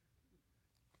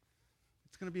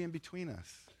 It's going to be in between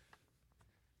us.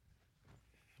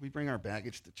 We bring our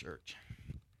baggage to church.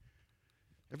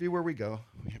 Everywhere we go,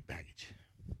 we have baggage.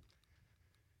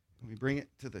 And we bring it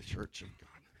to the church of God.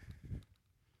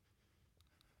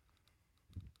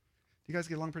 Do you guys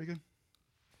get along pretty good?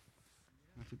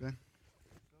 Not too bad?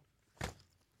 Thank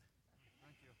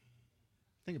you.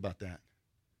 Think about that.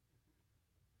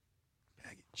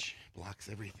 Baggage blocks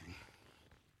everything.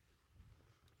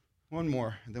 One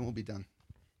more, and then we'll be done.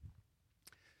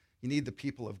 You need the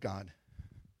people of God.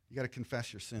 You got to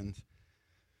confess your sins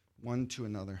one to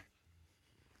another.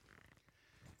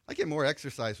 I get more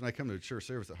exercise when I come to a church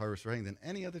service at Harvest Reading than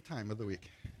any other time of the week.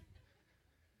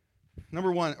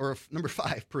 Number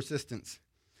 5, persistence.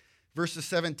 Verses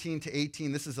 17 to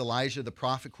 18, this is Elijah, the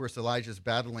prophet. Of course, Elijah is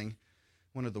battling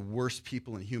one of the worst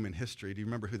people in human history. Do you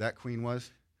remember who that queen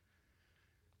was?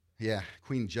 Yeah,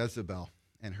 Queen Jezebel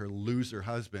and her loser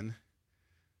husband.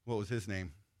 What was his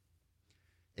name?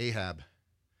 Ahab.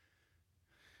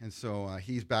 And so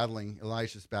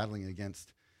Elijah's battling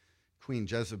against Queen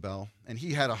Jezebel, and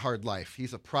he had a hard life.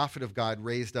 He's a prophet of God,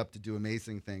 raised up to do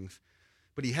amazing things,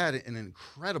 but he had an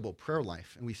incredible prayer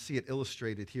life, and we see it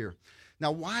illustrated here.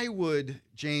 Now, why would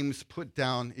James put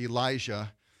down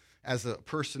Elijah as a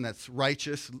person that's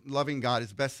righteous, loving God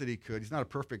as best that he could? He's not a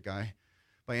perfect guy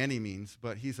by any means,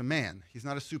 but he's a man. He's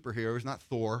not a superhero. He's not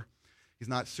Thor. He's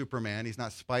not Superman. He's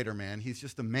not Spider-Man. He's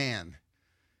just a man.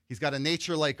 He's got a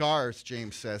nature like ours,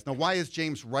 James says. Now, why is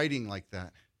James writing like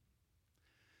that?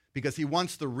 Because he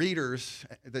wants the readers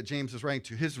that James is writing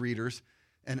to, his readers,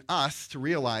 and us to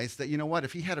realize that,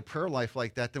 if he had a prayer life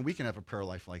like that, then we can have a prayer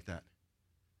life like that.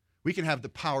 We can have the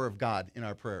power of God in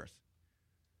our prayers.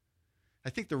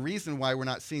 I think the reason why we're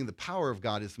not seeing the power of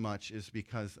God as much is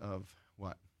because of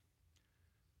what?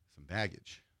 Some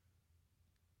baggage.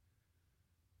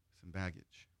 Some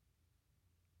baggage.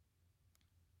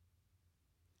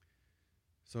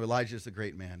 So Elijah's a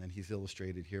great man, and he's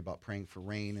illustrated here about praying for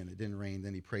rain, and it didn't rain,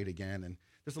 then he prayed again, and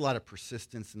there's a lot of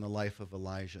persistence in the life of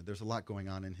Elijah. There's a lot going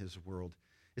on in his world.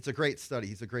 It's a great study.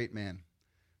 He's a great man.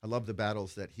 I love the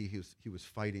battles that he was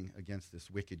fighting against this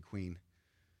wicked queen,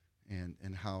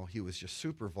 and how he was just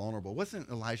super vulnerable. Wasn't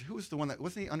Elijah, who was the one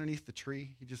wasn't he underneath the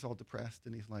tree? He just all depressed,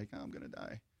 and he's like, oh, I'm going to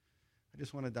die. I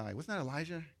just want to die. Wasn't that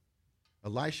Elijah?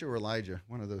 Elisha or Elijah,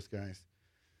 one of those guys.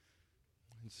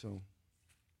 And so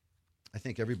I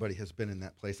think everybody has been in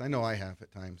that place. I know I have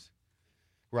at times,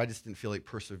 where I just didn't feel like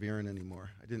persevering anymore.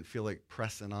 I didn't feel like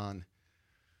pressing on.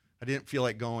 I didn't feel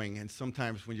like going. And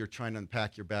sometimes when you're trying to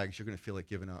unpack your bags, you're going to feel like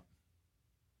giving up.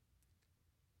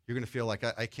 You're going to feel like,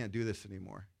 I can't do this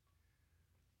anymore.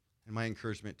 And my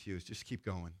encouragement to you is just keep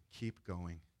going. Keep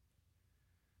going.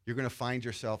 You're going to find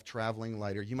yourself traveling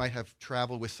lighter. You might have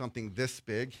traveled with something this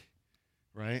big,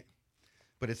 right?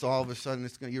 But it's all of a sudden,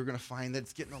 you're going to find that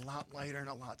it's getting a lot lighter and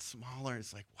a lot smaller.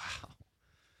 It's like, wow,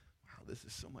 this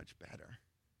is so much better.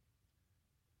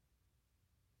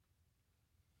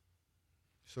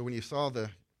 So when you saw the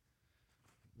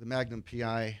Magnum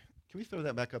PI, can we throw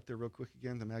that back up there real quick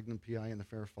again? The Magnum PI and the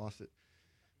Farrah Fawcett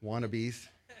wannabes.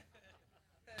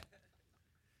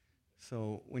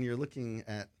 So when you're looking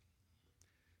at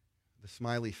the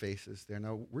smiley faces there,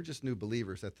 now we're just new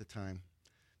believers at the time.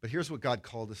 But here's what God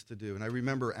called us to do. And I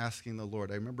remember asking the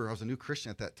Lord. I remember I was a new Christian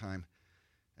at that time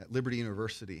at Liberty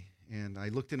University. And I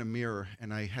looked in a mirror,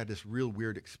 and I had this real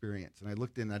weird experience. And I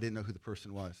looked in, and I didn't know who the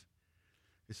person was.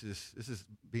 This is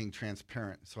being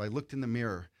transparent. So I looked in the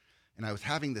mirror, and I was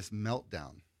having this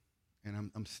meltdown. And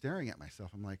I'm staring at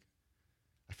myself. I'm like,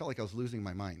 I felt like I was losing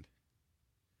my mind.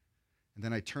 And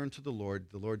then I turned to the Lord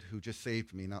who just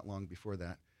saved me not long before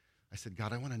that. I said,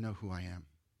 God, I want to know who I am.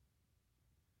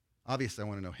 Obviously, I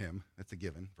want to know him. That's a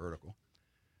given, vertical.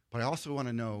 But I also want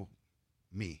to know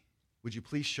me. Would you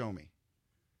please show me?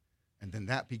 And then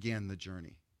that began the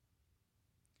journey.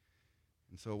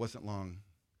 And so it wasn't long,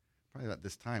 probably about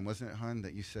this time, wasn't it, hon,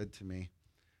 that you said to me,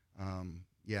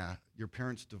 yeah, your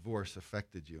parents' divorce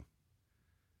affected you.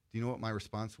 Do you know what my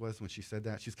response was when she said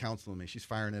that? She's counseling me. She's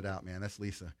firing it out, man. That's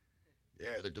Lisa.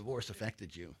 Yeah, the divorce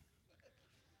affected you.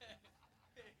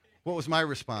 What was my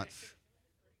response?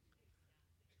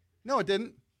 No, it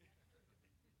didn't.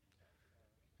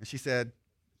 And she said,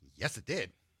 yes, it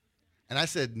did. And I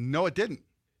said, no, it didn't.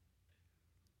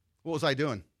 What was I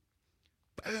doing?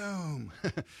 Boom.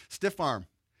 Stiff arm.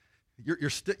 The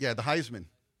Heisman,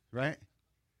 right?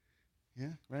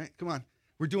 Yeah, right? Come on.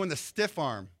 We're doing the stiff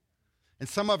arm. And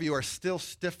some of you are still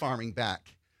stiff arming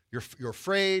back. You're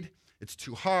afraid. It's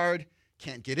too hard.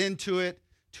 Can't get into it.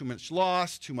 Too much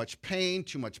loss, too much pain,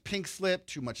 too much pink slip,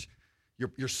 too much.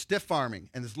 You're stiff arming.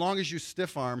 And as long as you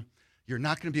stiff arm, you're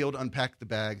not going to be able to unpack the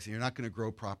bags and you're not going to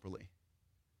grow properly.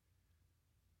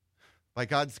 By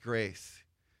God's grace,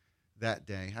 that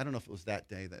day, I don't know if it was that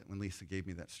day that when Lisa gave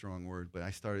me that strong word, but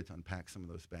I started to unpack some of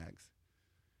those bags.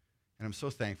 And I'm so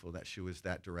thankful that she was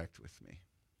that direct with me.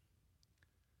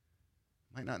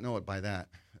 Might not know it by that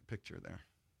picture there.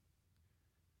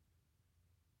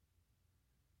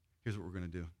 Here's what we're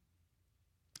going to do.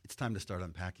 It's time to start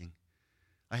unpacking.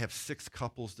 I have 6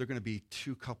 couples. There are going to be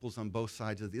 2 couples on both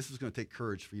sides of this. This is going to take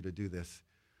courage for you to do this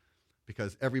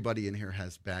because everybody in here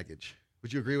has baggage.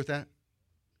 Would you agree with that?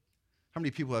 How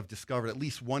many people have discovered at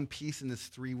least one piece in this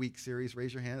 3-week series?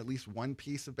 Raise your hand. At least one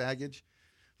piece of baggage.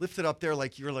 Lift it up there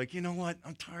like you're like, you know what?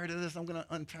 I'm tired of this. I'm going to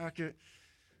unpack it.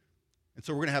 And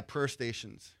so we're going to have prayer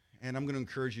stations. And I'm going to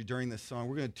encourage you during this song.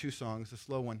 We're going to do 2 songs, a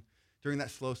slow one. During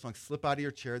that slow song, slip out of your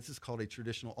chair. This is called a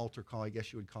traditional altar call, I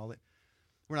guess you would call it.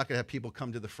 We're not going to have people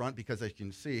come to the front because, as you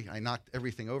can see, I knocked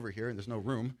everything over here and there's no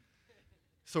room.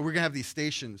 So we're going to have these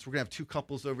stations. We're going to have 2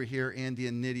 couples over here. Andy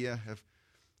and Nydia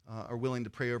are willing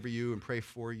to pray over you and pray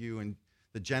for you. And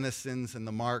the Jennisons and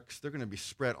the Marks, they're going to be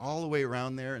spread all the way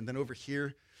around there. And then over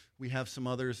here, we have some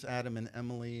others, Adam and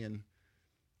Emily. And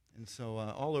so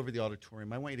all over the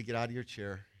auditorium. I want you to get out of your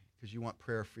chair because you want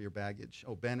prayer for your baggage.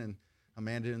 Oh, Ben and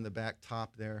Amanda in the back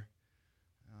top there.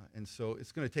 And so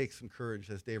it's going to take some courage,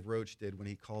 as Dave Roach did when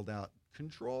he called out,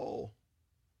 control.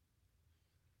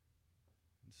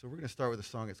 And so we're going to start with a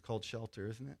song. It's called Shelter,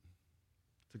 isn't it?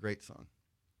 It's a great song.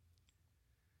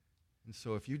 And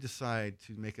so if you decide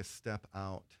to make a step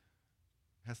out,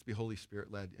 it has to be Holy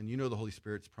Spirit-led. And you know the Holy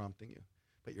Spirit's prompting you.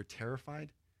 But you're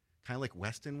terrified, kind of like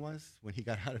Weston was when he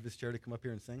got out of his chair to come up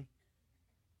here and sing.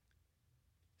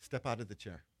 Step out of the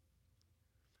chair.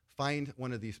 Find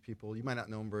one of these people. You might not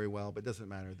know them very well, but it doesn't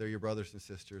matter. They're your brothers and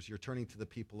sisters. You're turning to the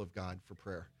people of God for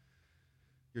prayer.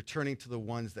 You're turning to the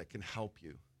ones that can help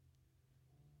you.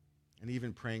 And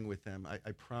even praying with them,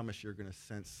 I promise you're going to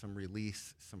sense some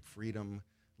release, some freedom,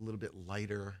 a little bit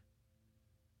lighter.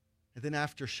 And then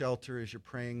after shelter, as you're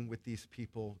praying with these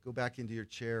people, go back into your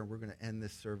chair, and we're going to end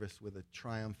this service with a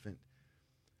triumphant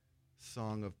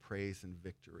song of praise and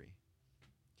victory.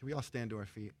 Can we all stand to our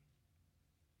feet?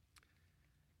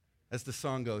 As the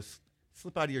song goes,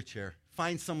 slip out of your chair.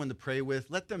 Find someone to pray with.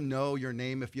 Let them know your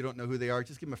name if you don't know who they are.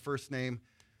 Just give them a first name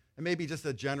and maybe just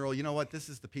a general, you know what, this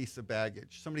is the piece of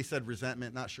baggage. Somebody said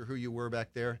resentment. Not sure who you were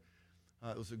back there.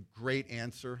 It was a great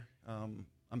answer.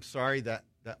 I'm sorry that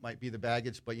might be the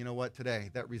baggage, but you know what, today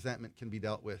that resentment can be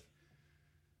dealt with.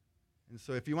 And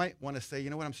so if you might want to say, you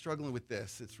know what, I'm struggling with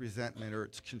this. It's resentment or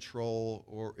it's control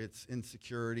or it's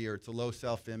insecurity or it's a low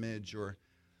self-image or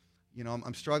you know,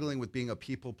 I'm struggling with being a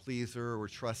people pleaser or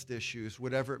trust issues,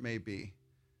 whatever it may be.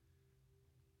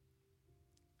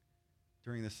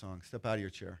 During this song, step out of your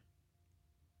chair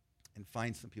and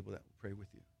find some people that will pray with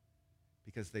you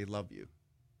because they love you.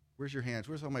 Where's your hands?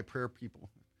 Where's all my prayer people?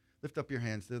 Lift up your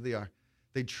hands. There they are.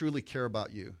 They truly care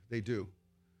about you. They do.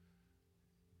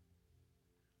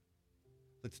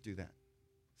 Let's do that.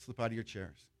 Slip out of your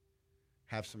chairs.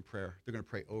 Have some prayer. They're going to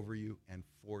pray over you and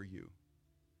for you.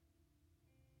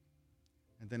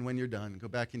 And then when you're done, go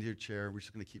back into your chair. We're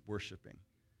just going to keep worshiping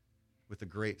with a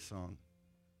great song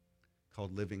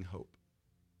called Living Hope.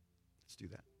 Let's do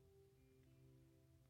that.